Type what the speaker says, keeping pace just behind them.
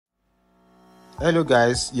Hello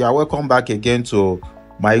guys, you are welcome back again to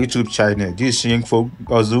my YouTube channel. This is Yinkfold.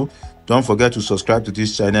 Also, don't forget to subscribe to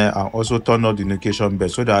this channel and also turn on the notification bell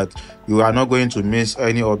so that you are not going to miss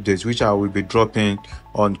any updates which I will be dropping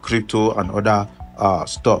on crypto and other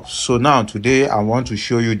stuff. So now today I want to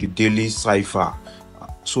show you the daily cipher.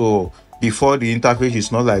 So before, the interface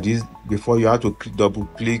is not like this. Before, you have to double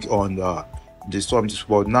click on the something,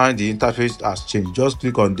 but now the interface has changed. Just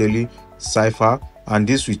click on daily cipher and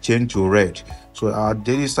this will change to red. So our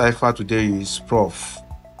daily cipher today is prof.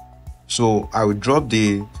 So I will drop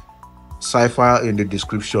the cipher in the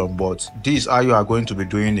description, but this is how you are going to be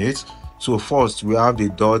doing it. So first we have the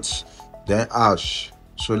dots, then hash.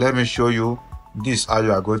 So let me show you this how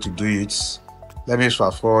you are going to do it. Let me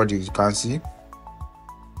fast forward. You can see.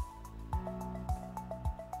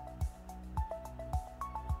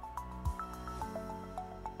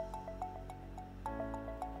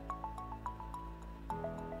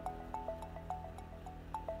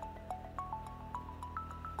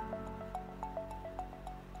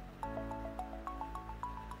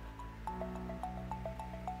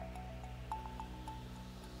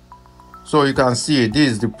 So you can see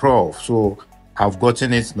this is the prof. So I've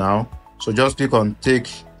gotten it now. So just click on take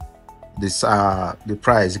this the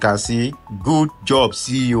price. You can see good job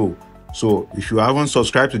CEO. So if you haven't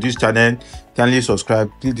subscribed to this channel, kindly subscribe,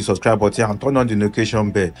 click the subscribe button and turn on the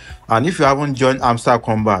notification bell. And if you haven't joined Hamster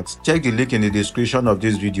Kombat, check the link in the description of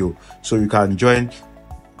this video so you can join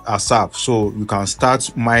ASAP, so you can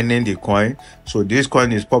start mining the coin. So this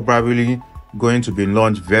coin is probably going to be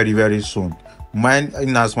launched very soon. Mine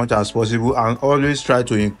in as much as possible and always try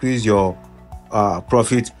to increase your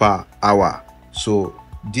profit per hour. So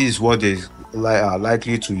this is what is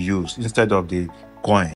likely to use instead of the coin.